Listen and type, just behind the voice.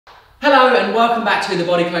Hello and welcome back to the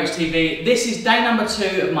Body Coach TV. This is day number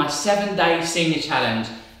 2 of my 7-day senior challenge.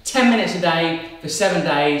 10 minutes a day for 7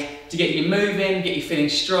 days to get you moving, get you feeling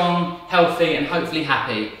strong, healthy and hopefully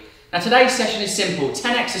happy. Now today's session is simple.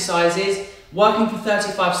 10 exercises, working for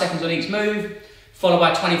 35 seconds on each move, followed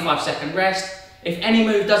by a 25-second rest. If any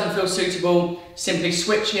move doesn't feel suitable, simply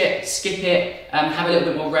switch it, skip it, have a little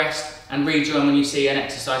bit more rest and rejoin when you see an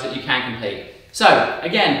exercise that you can complete. So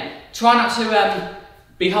again, try not to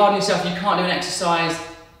be hard on yourself. You can't do an exercise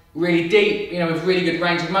really deep, with really good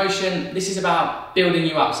range of motion. This is about building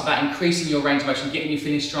you up. It's about increasing your range of motion, getting you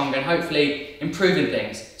feeling stronger and hopefully improving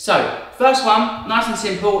things. So, first one, nice and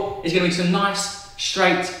simple, is going to be some nice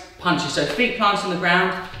straight punches. So feet planted on the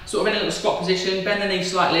ground, sort of in a little squat position, bend the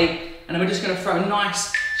knees slightly, and then we're just going to throw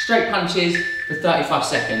nice straight punches for 35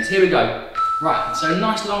 seconds. Here we go. Right, so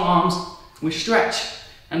nice long arms, we stretch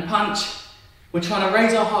and punch. We're trying to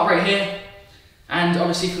raise our heart rate here. And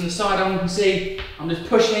obviously from the side on you can see, I'm just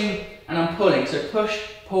pushing and I'm pulling. So push,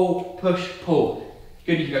 pull,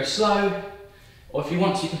 Good, you can go slow, or if you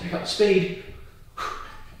want to, you can pick up the speed.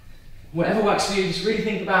 Whatever works for you, just really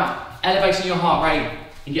think about elevating your heart rate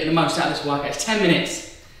and getting the most out of this workout. It's 10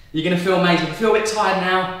 minutes. You're gonna feel amazing. If you feel a bit tired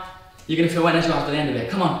now, you're gonna feel energized by the end of it.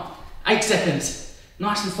 Come on, 8 seconds,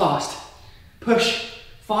 nice and fast. Push,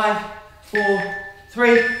 5, 4,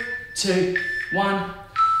 3, 2, 1.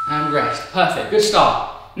 And rest. Perfect, good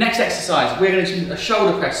start. Next exercise, we're going to do a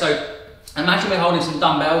shoulder press. So imagine we're holding some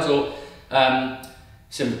dumbbells or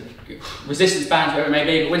some resistance bands, whatever it may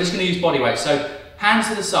be, but we're just going to use body weight. So hands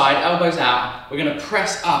to the side, elbows out, we're going to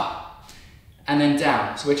press up and then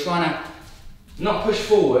down. So we're trying to not push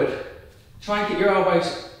forward, try and get your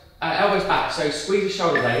elbows back. So squeeze the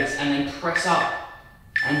shoulder blades and then press up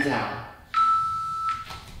and down.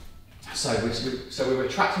 So we're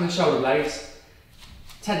retracting the shoulder blades,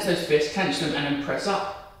 tense those fists, clench them and then press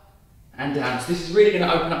up and down. So this is really going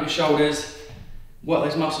to open up your shoulders, work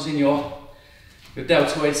those muscles in your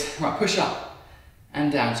deltoids. Right, push up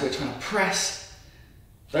and down. So we're trying to press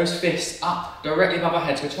those fists up directly above our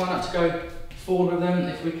head. So we're trying not to go forward with them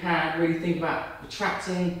if we can. Really think about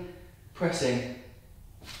retracting, pressing.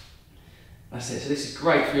 That's it. So this is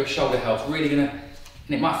great for your shoulder health. Really going to,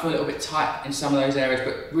 and it might feel a little bit tight in some of those areas,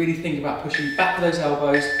 but really think about pushing back with those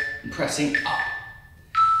elbows and pressing up.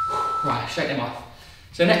 Right, shake them off.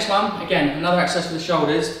 So next one, again, another exercise for the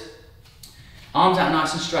shoulders. Arms out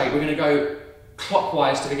nice and straight. We're going to go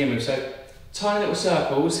clockwise to begin with. So tiny little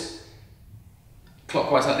circles,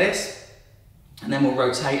 clockwise like this, and then we'll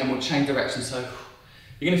rotate and we'll change direction. So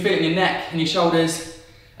you're going to feel it in your neck and your shoulders.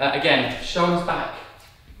 Again, shoulders back,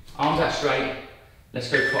 arms out straight.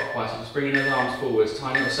 Let's go clockwise. So just bringing those arms forwards,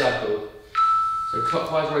 tiny little circle. So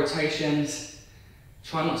clockwise rotations.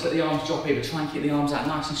 Try not to let the arms drop here, but try and keep the arms out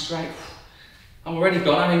nice and straight. I'm already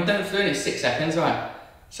gone. I mean, don't feel it in 6 seconds, right?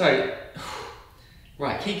 So,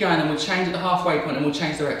 right, keep going and we'll change at the halfway point and we'll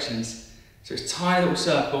change directions. So it's tiny little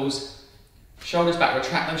circles, shoulders back,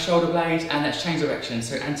 retract those shoulder blades and let's change directions.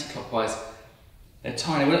 So anti-clockwise. They're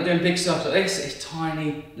tiny. We're not doing big circles like this. It's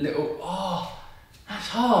tiny little, oh, that's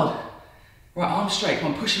hard. Right, arms straight.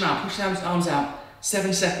 Come on, push them out. Push the arms out.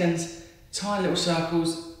 7 seconds. Tiny little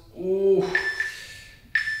circles. Ooh.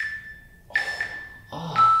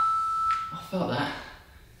 Felt that.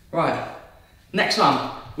 Right, next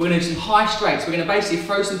one, we're going to do some high straights. We're going to basically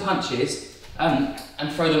throw some punches and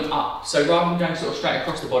throw them up. So rather than going sort of straight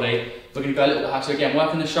across the body, we're going to go a little bit high. So again,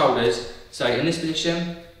 working the shoulders. So in this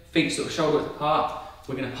position, feet sort of shoulder width apart,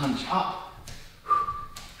 we're going to punch up.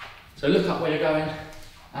 So look up where you're going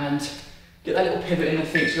and get that little pivot in the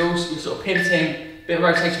feet. So you're sort of pivoting, bit of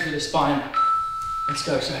rotation through the spine. Let's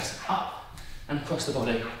go, so it's up and across the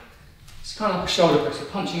body. It's kind of like a shoulder press, so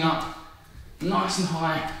punching up. Nice and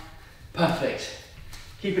high, perfect.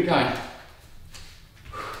 Keep it going.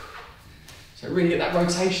 So really get that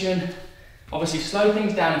rotation. Obviously slow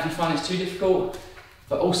things down if you find it's too difficult,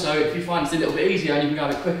 but also if you find it's a little bit easier and you can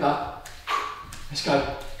go a bit quicker. Let's go.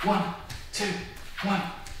 1, 2, 1,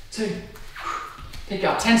 2. Pick it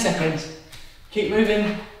up, 10 seconds. Keep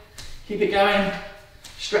moving, keep it going.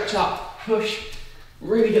 Stretch up, push.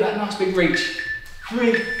 Really get that nice big reach.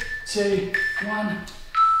 3, 2, 1.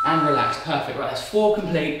 And relax, perfect. Right, that's 4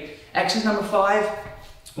 complete. Exercise number 5,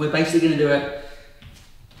 we're basically going to do it,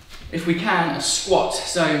 if we can, a squat.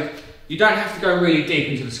 So you don't have to go really deep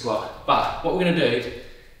into the squat, but what we're going to do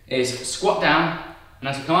is squat down, and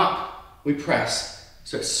as we come up, we press.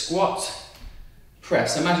 So it's squat,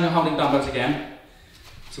 press. So imagine you're holding dumbbells again,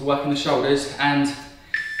 so working the shoulders, and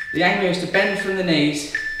the aim here is to bend from the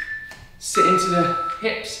knees, sit into the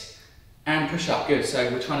hips, and push up. Good. So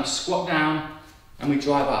we're trying to squat down, and we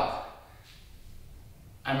drive up.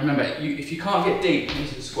 And remember, if you can't get deep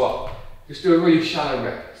into the squat, just do a really shallow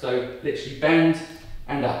rep. So literally bend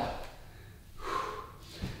and up.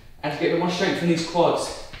 As you get a bit more strength in these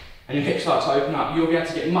quads and your hips start to open up, you'll be able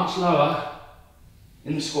to get much lower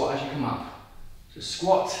in the squat as you come up. So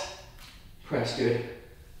squat, press, good.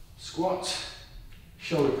 Squat,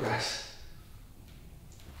 shoulder press.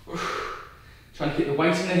 Trying to keep the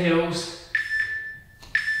weight in the heels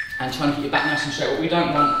and trying to keep your back nice and straight. What we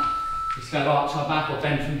don't want is to go arch our back or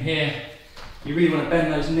bend from here. You really want to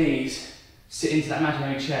bend those knees, sit into that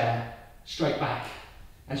imaginary chair, straight back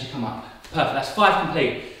as you come up. Perfect, that's 5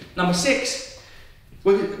 complete. Number 6,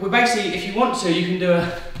 we're basically, if you want to, you can do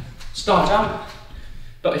a star jump,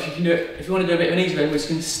 but if you want to do a bit of an easy one, we're just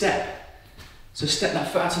going to step. So step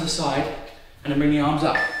that foot out to the side and then bring the arms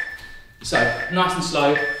up. So, nice and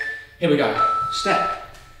slow, here we go.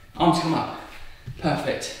 Step, arms come up,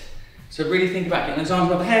 perfect. So really think about getting those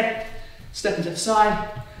arms above the head, stepping to the side,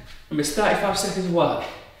 and it's 35 seconds of work.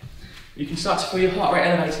 You can start to feel your heart rate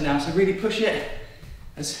elevating now, so really push it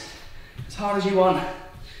as hard as you want.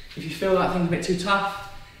 If you feel like things are a bit too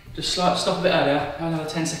tough, just stop a bit earlier, have another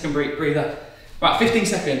 10-second breather. Right, 15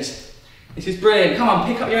 seconds. This is brilliant. Come on,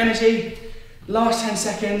 pick up your energy. Last 10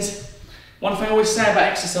 seconds. One thing I always say about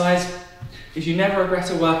exercise is you never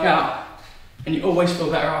regret a workout and you always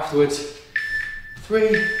feel better afterwards.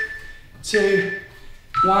 3, 2,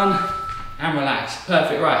 1, and relax.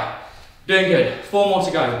 Perfect, right. Doing good. 4 more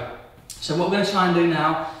to go. So what we're going to try and do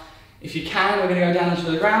now, if you can, we're going to go down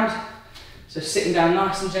onto the ground. So sitting down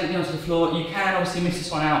nice and gently onto the floor. You can obviously miss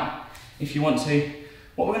this one out if you want to.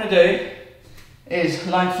 What we're going to do is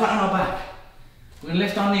lying flat on our back. We're going to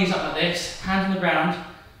lift our knees up like this, hands on the ground,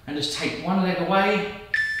 and just take one leg away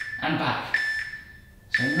and back.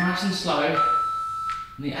 So nice and slow.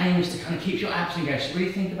 And the aim is to kind of keep your abs engaged. So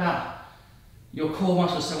really think about your core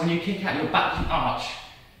muscles. So when you kick out, your back doesn't arch.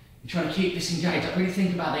 You're trying to keep this engaged. Like really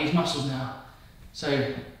think about these muscles now.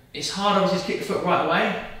 So it's hard obviously to kick the foot right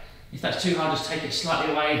away. If that's too hard, just take it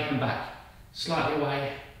slightly away and back. Slightly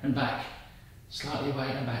away and back. Slightly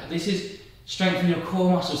away and back. This is strengthening your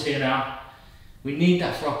core muscles here now. We need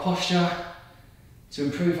that for our posture, to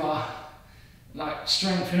improve our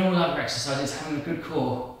strength in all other exercises, having a good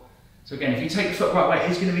core. So again, if you take the foot right way,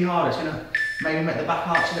 it's going to be harder. It's going to maybe make the back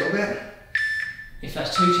arch a little bit. If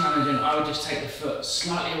that's too challenging, I would just take the foot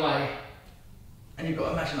slightly away, and you've got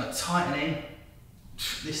to imagine like tightening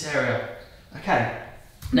this area. Okay,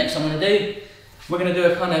 next I'm going to do, we're going to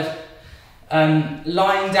do a kind of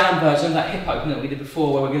lying down version of that hip opener that we did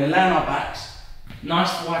before, where we're going to lay on our backs,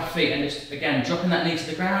 nice wide feet, and just again dropping that knee to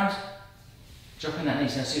the ground, dropping that knee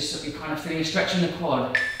to the ground. So you're kind of feeling a stretch in the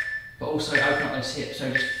quad, but also open up those hips.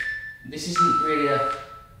 So just, this isn't really a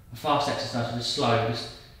fast exercise, just slow.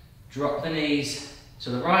 Just drop the knees to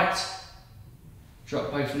the right, drop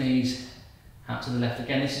both knees out to the left.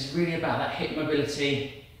 Again, this is really about that hip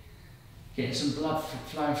mobility, getting some blood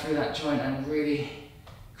flowing through that joint and really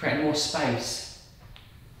creating more space.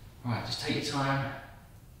 All right, just take your time.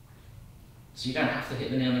 So you don't have to hit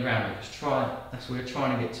the knee on the ground, but just try, that's where you're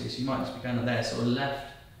trying to get to. So you might just be going there, sort of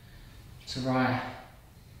left to right.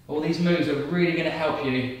 All these moves are really going to help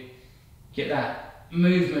you get that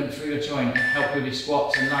movement through your joint and help with your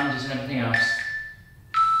squats and lunges and everything else.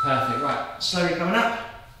 Perfect, right, slowly coming up.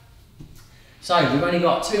 So we've only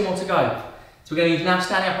got 2 more to go. So we're going to now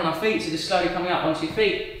standing up on our feet, so just slowly coming up onto your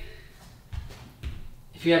feet.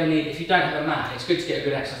 If you don't have a mat, it's good to get a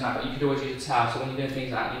good exercise mat, but you could always use a towel, so when you're doing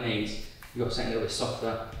things like your knees, you've got something a little bit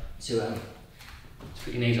softer to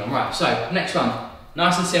put your knees on. Right, so next one,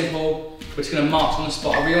 nice and simple, we're just going to march on the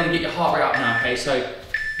spot. I really want to get your heart rate up now, okay, so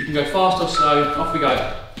you can go fast or slow, off we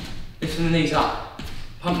go. Lifting the knees up,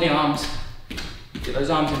 pump the arms, get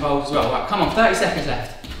those arms involved as well. Right, come on, 30 seconds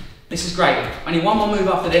left. This is great. Only one more move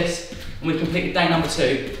after this, and we've completed day number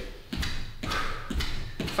 2.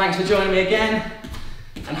 Thanks for joining me again,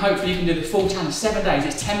 and hopefully you can do the full challenge, 7 days,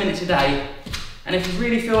 it's 10 minutes a day. And if you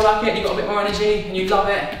really feel like it, you've got a bit more energy, and you love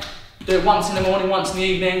it, do it once in the morning, once in the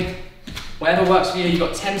evening, whatever works for you. You've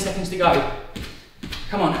got 10 seconds to go.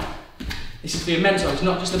 Come on. This is for your mental, it's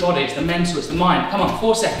not just the body, it's the mental, it's the mind. Come on,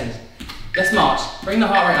 4 seconds. Let's march. Bring the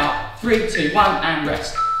heart rate up. 3, 2, 1, and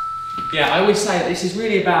rest. Yeah, I always say that this is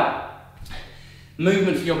really about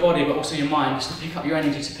movement for your body, but also your mind, just to pick up your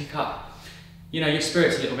energy, to pick up, your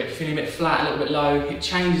spirits a little bit. If you're feeling a bit flat, a little bit low, it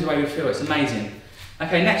changes the way we feel, it's amazing.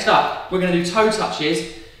 Okay, next up, we're going to do toe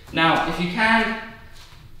touches. Now, if you can,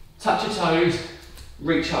 touch your toes,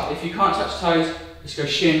 reach up. If you can't touch toes, just go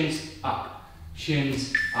shins up,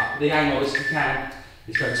 shins up. The aim is, if you can,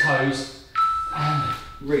 is go toes and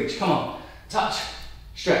reach. Come on, touch,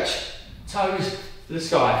 stretch, toes to the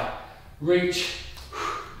sky, reach,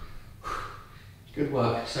 Good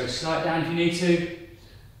work. So slow it down if you need to.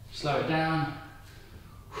 Slow it down.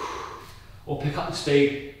 Or pick up the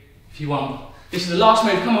speed if you want. This is the last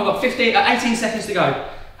move. Come on, we've got 18 seconds to go.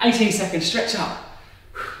 18 seconds, stretch up.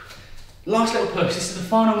 Last little push. This is the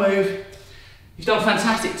final move. You've done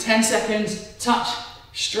fantastic. 10 seconds, touch,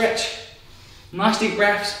 stretch. Nice deep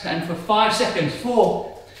breaths. And for 5 seconds,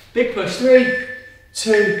 4, big push, 3,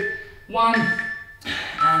 2, 1,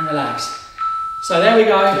 and relax. So there we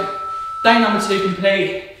go. Day number 2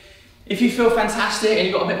 complete. If you feel fantastic and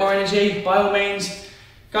you've got a bit more energy, by all means,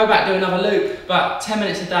 go back, do another loop, but 10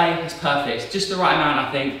 minutes a day is perfect. It's just the right amount,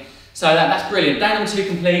 I think. So that's brilliant. Day number 2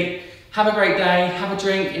 complete. Have a great day, have a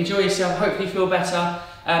drink, enjoy yourself, hopefully feel better,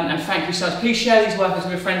 and thank you so much. Please share these workouts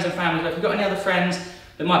with your friends and family. If you've got any other friends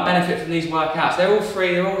that might benefit from these workouts, they're all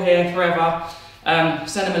free, they're all here forever.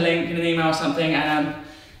 Send them a link in an email or something, and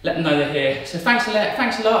let them know they're here. So thanks a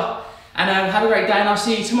lot, and have a great day, and I'll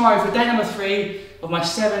see you tomorrow for day number 3 of my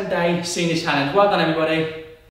 7-day senior challenge. Well done, everybody.